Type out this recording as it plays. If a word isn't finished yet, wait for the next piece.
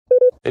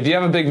If you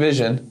have a big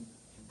vision,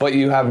 but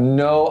you have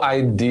no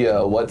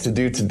idea what to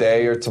do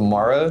today or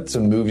tomorrow to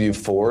move you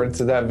forward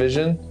to that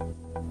vision,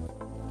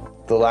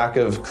 the lack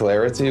of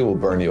clarity will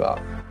burn you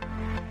out.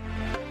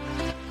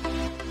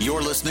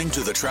 You're listening to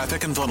the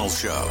Traffic and Funnels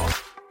Show.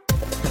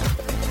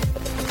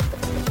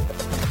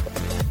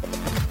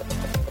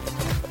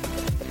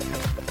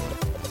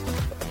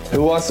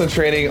 Who wants some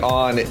training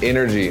on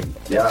energy?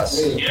 Yes.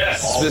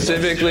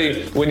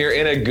 Specifically, when you're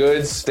in a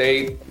good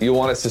state, you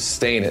want to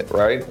sustain it,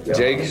 right, Yes.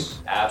 Jake?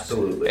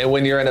 Absolutely. And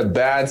when you're in a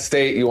bad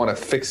state, you want to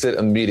fix it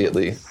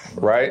immediately,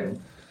 right?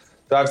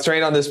 So I've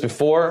trained on this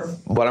before,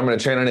 but I'm going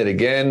to train on it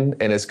again,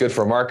 and it's good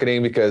for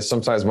marketing because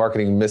sometimes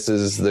marketing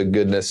misses the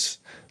goodness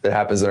that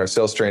happens in our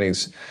sales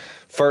trainings.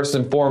 First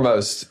and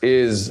foremost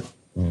is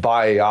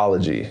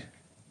biology.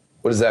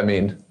 What does that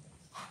mean?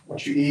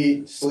 What you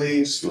eat,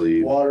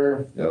 sleep,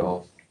 water.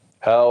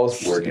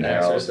 Health. Working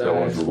out,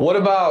 going for What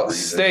about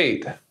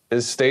state?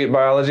 Is state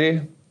biology?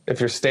 If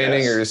you're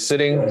standing or you're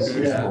sitting?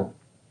 Yeah.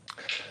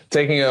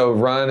 Taking a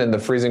run in the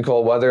freezing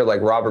cold weather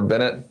like Robert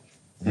Bennett?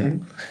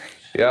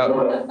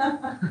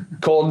 Yeah.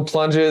 Cold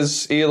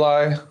plunges,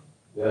 Eli,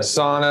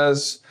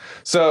 saunas.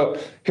 So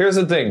here's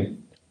the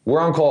thing.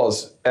 We're on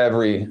calls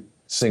every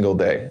single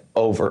day,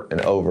 over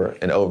and over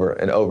and over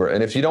and over.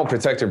 And if you don't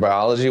protect your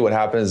biology, what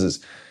happens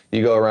is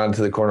you go around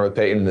to the corner with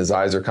Peyton and his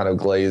eyes are kind of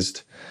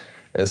glazed.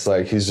 It's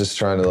like he's just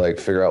trying to like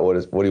figure out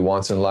what he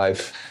wants in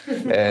life.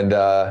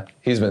 And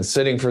he's been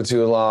sitting for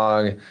too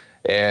long.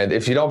 And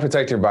if you don't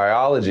protect your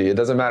biology, it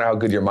doesn't matter how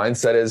good your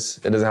mindset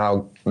is. It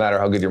doesn't matter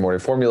how good your morning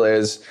formula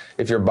is.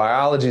 If your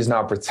biology is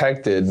not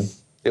protected,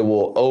 it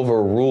will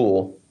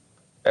overrule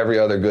every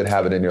other good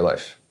habit in your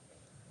life.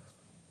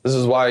 This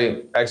is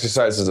why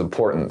exercise is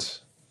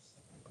important.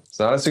 It's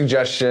not a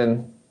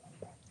suggestion.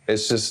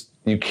 It's just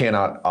you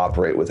cannot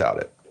operate without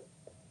it.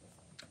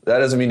 That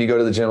doesn't mean you go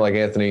to the gym like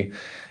Anthony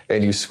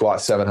and you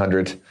squat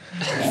 700.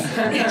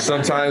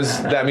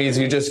 Sometimes that means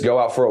you just go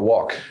out for a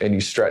walk and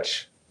you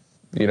stretch,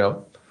 you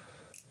know?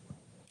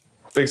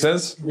 Make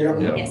sense?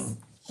 Yep. Yes.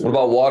 What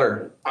about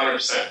water?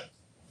 100%.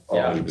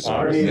 Yeah.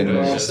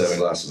 7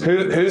 glasses.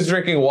 Who's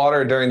drinking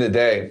water during the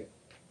day?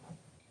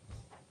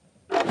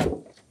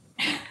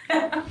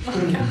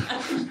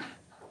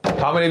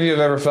 How many of you have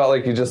ever felt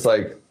like you just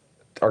like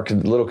are a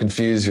little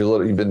confused?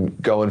 You've been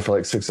going for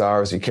like 6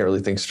 hours. You can't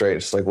really think straight.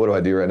 It's like, what do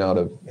I do right now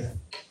to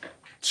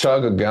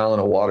chug a gallon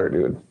of water,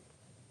 dude?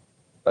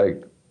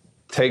 Like,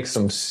 take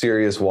some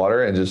serious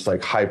water and just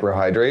like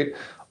hyperhydrate.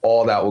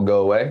 All that will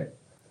go away,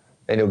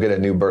 and you'll get a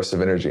new burst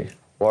of energy.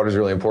 Water is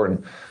really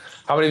important.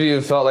 How many of you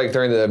have felt like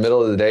during the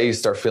middle of the day you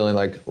start feeling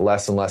like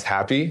less and less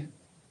happy?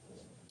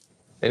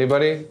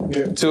 Anybody?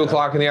 Yeah. 2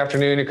 o'clock in the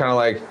afternoon, you're kind of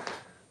like,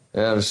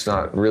 I'm just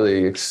not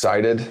really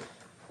excited.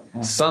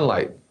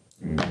 Sunlight.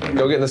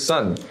 Go get in the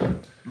sun.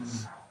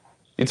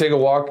 You take a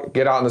walk,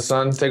 get out in the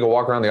sun, take a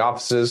walk around the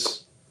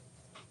offices,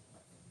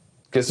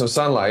 get some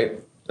sunlight,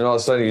 and all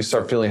of a sudden you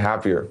start feeling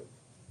happier.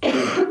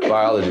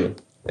 Biology.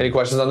 Any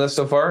questions on this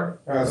so far?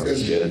 That's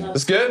good.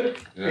 That's good?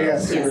 Yeah.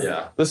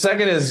 Yeah. The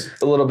second is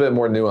a little bit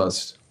more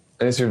nuanced,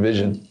 and it's your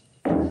vision.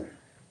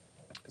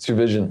 It's your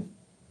vision.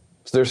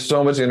 So there's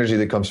so much energy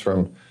that comes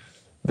from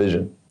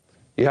vision.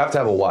 You have to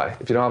have a why.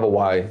 If you don't have a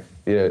why,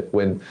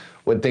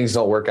 when things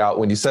don't work out,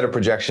 when you set a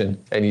projection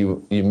and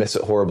you miss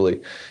it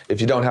horribly,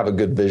 if you don't have a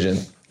good vision,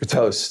 you're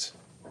toast.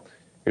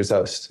 You're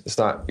toast.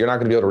 You're not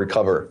going to be able to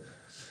recover.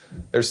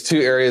 There's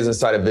 2 areas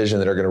inside of vision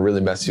that are going to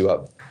really mess you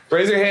up.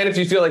 Raise your hand if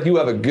you feel like you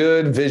have a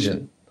good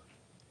vision,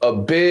 a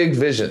big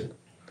vision,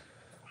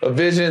 a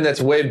vision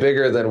that's way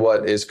bigger than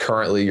what is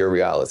currently your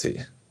reality.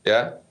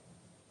 Yeah?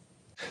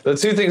 The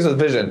 2 things with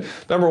vision.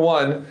 Number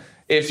 1,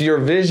 if your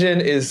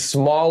vision is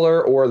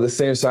smaller or the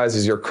same size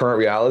as your current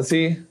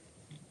reality,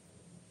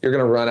 you're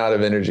going to run out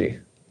of energy,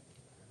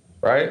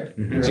 right?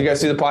 Did you guys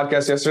see the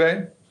podcast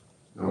yesterday?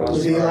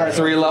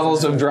 3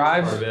 levels of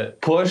drive,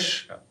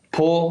 push,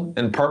 pull,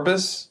 and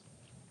purpose.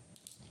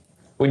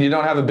 When you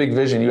don't have a big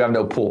vision, you have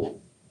no pull.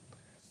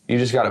 You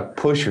just got to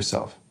push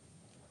yourself.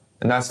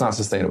 And that's not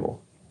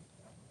sustainable,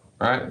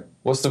 right?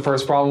 What's the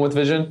first problem with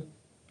vision?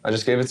 I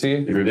just gave it to you.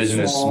 If your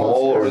vision is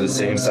small or the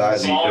same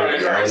size as your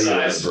current reality,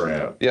 you're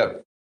burnt out.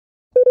 Yep.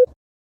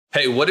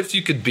 Hey, what if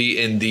you could be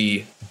in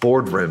the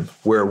boardroom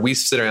where we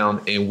sit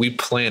down and we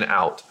plan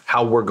out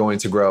how we're going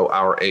to grow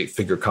our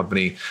 8-figure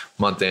company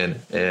month in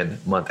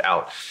and month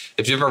out?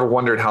 If you've ever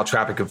wondered how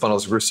Traffic and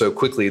Funnels grew so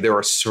quickly, there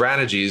are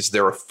strategies,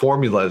 there are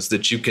formulas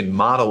that you can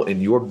model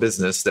in your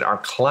business that our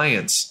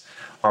clients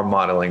are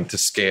modeling to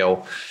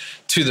scale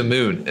to the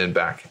moon and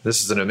back.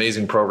 This is an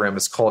amazing program.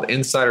 It's called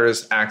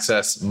Insiders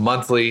Access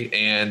Monthly,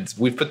 and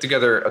we've put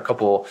together a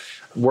couple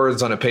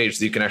words on a page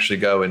that you can actually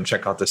go and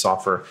check out this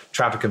offer,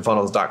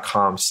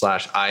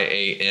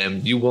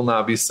 trafficandfunnels.com/IAM. You will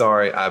not be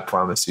sorry, I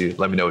promise you.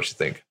 Let me know what you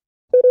think.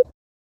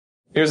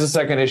 Here's the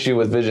second issue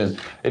with vision.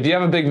 If you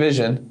have a big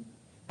vision,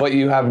 but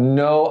you have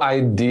no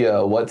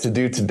idea what to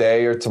do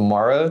today or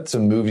tomorrow to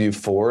move you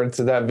forward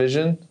to that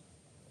vision,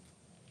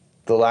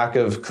 the lack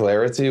of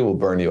clarity will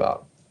burn you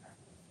out.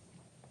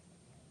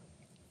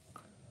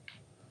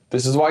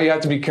 This is why you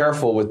have to be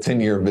careful with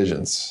 10-year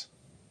visions.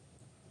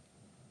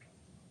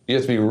 You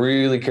have to be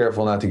really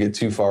careful not to get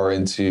too far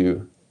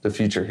into the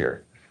future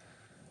here.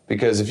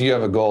 Because if you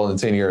have a goal in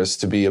 10 years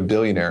to be a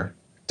billionaire,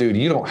 dude,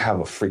 you don't have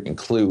a freaking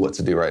clue what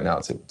to do right now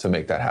to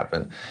make that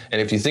happen.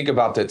 And if you think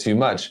about that too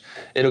much,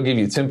 it'll give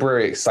you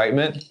temporary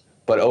excitement,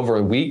 but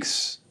over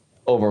weeks,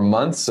 over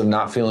months of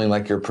not feeling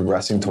like you're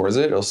progressing towards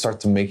it, it'll start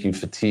to make you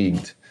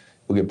fatigued.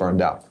 You'll get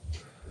burned out.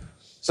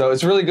 So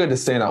it's really good to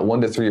stay in that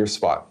 1 to 3 year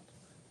spot.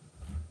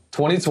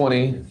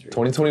 2020,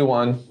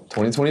 2021,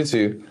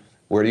 2022,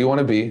 where do you want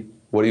to be?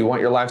 What do you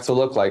want your life to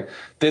look like?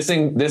 This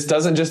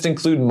doesn't just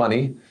include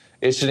money.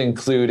 It should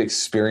include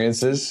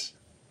experiences.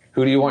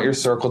 Who do you want your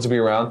circle to be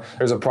around?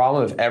 There's a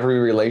problem if every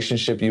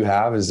relationship you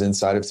have is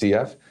inside of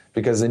TF,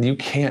 because then you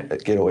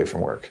can't get away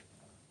from work.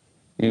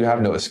 You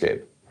have no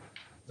escape.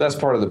 That's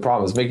part of the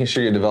problem, is making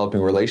sure you're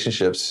developing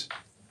relationships.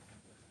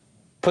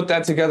 Put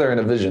that together in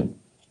a vision.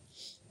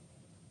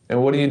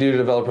 And what do you do to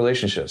develop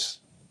relationships?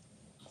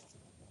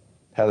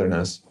 Heather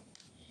knows.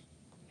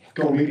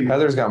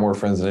 Heather's got more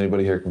friends than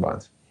anybody here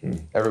combined.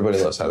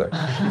 Everybody loves Heather.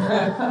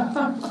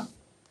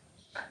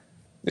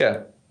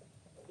 Yeah.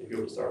 Take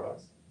people to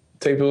Starbucks.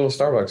 Take people to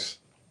Starbucks.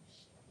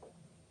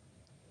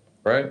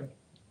 Right?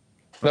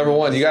 Number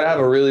one, you got to have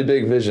a really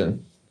big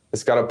vision.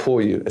 It's got to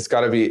pull you. It's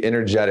got to be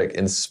energetic,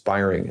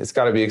 inspiring. It's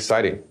got to be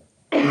exciting.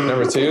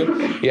 Number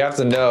two, you have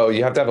to know,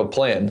 you have to have a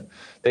plan.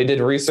 They did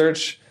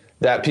research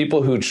that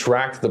people who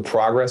track the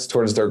progress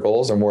towards their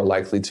goals are more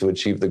likely to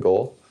achieve the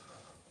goal.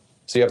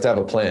 So you have to have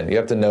a plan. You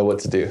have to know what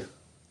to do.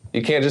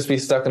 You can't just be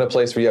stuck in a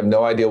place where you have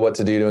no idea what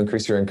to do to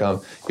increase your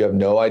income. You have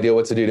no idea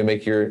what to do to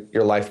make your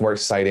life more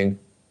exciting.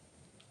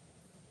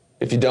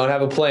 If you don't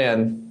have a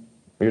plan,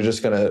 you're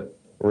just going to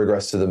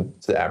regress to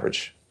the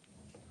average.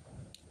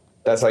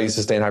 That's how you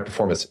sustain high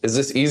performance. Is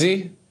this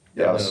easy?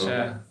 Yes.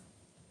 Yeah.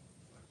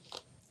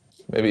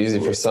 Maybe easy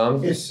for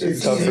some. It's tough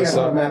easy for to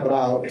some. map it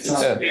out. It's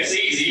not. Yeah. It's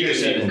easy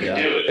because people can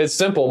do it. It's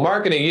simple.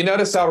 Marketing, you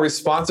notice how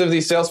responsive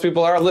these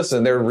salespeople are?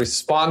 Listen, they're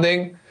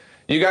responding.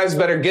 You guys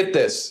better get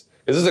this.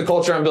 This is a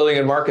culture I'm building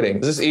in marketing.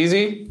 Is this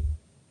easy?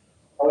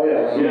 Oh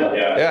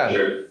yeah. Yeah.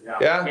 Sure.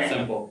 Yeah?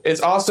 Simple.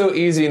 It's also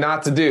easy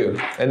not to do,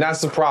 and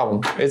that's the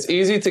problem. It's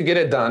easy to get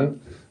it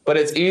done, but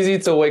it's easy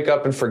to wake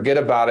up and forget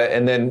about it,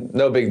 and then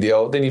no big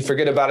deal. Then you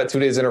forget about it 2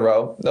 days in a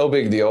row, no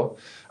big deal.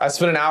 I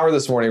spent an hour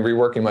this morning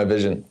reworking my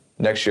vision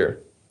next year.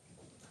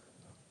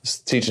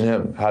 Just teaching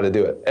him how to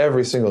do it.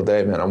 Every single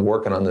day, man, I'm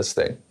working on this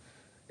thing.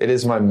 It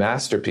is my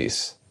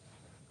masterpiece.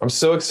 I'm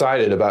so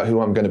excited about who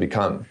I'm going to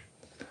become.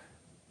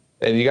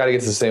 And you got to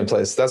get to the same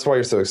place. That's why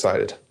you're so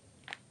excited.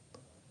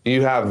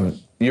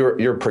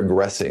 You're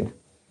progressing,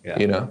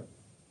 you know?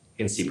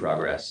 You can see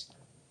progress.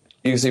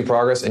 You can see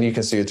progress, and you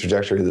can see a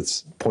trajectory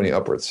that's pointing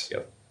upwards.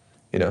 Yep.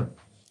 You know?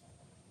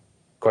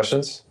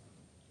 Questions?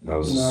 That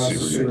was No, it's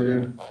super super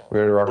good. good.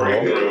 Ready to rock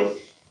and roll?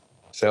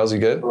 Sales, you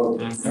good? Oh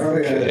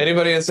yeah.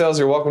 Anybody in sales,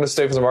 you're welcome to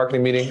stay for the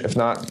marketing meeting. If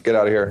not, get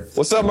out of here.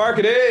 What's up,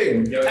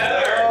 marketing?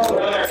 Heather,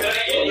 brother, can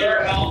I get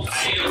your help?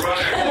 I need to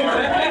run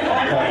our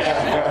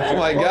Oh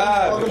my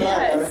God.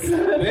 Yes.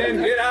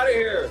 Man, get out of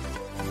here.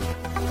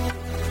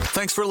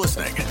 Thanks for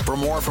listening. For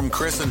more from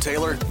Chris and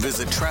Taylor,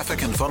 visit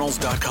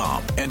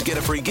trafficandfunnels.com and get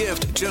a free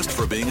gift just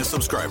for being a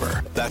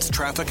subscriber. That's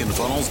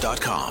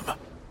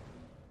trafficandfunnels.com.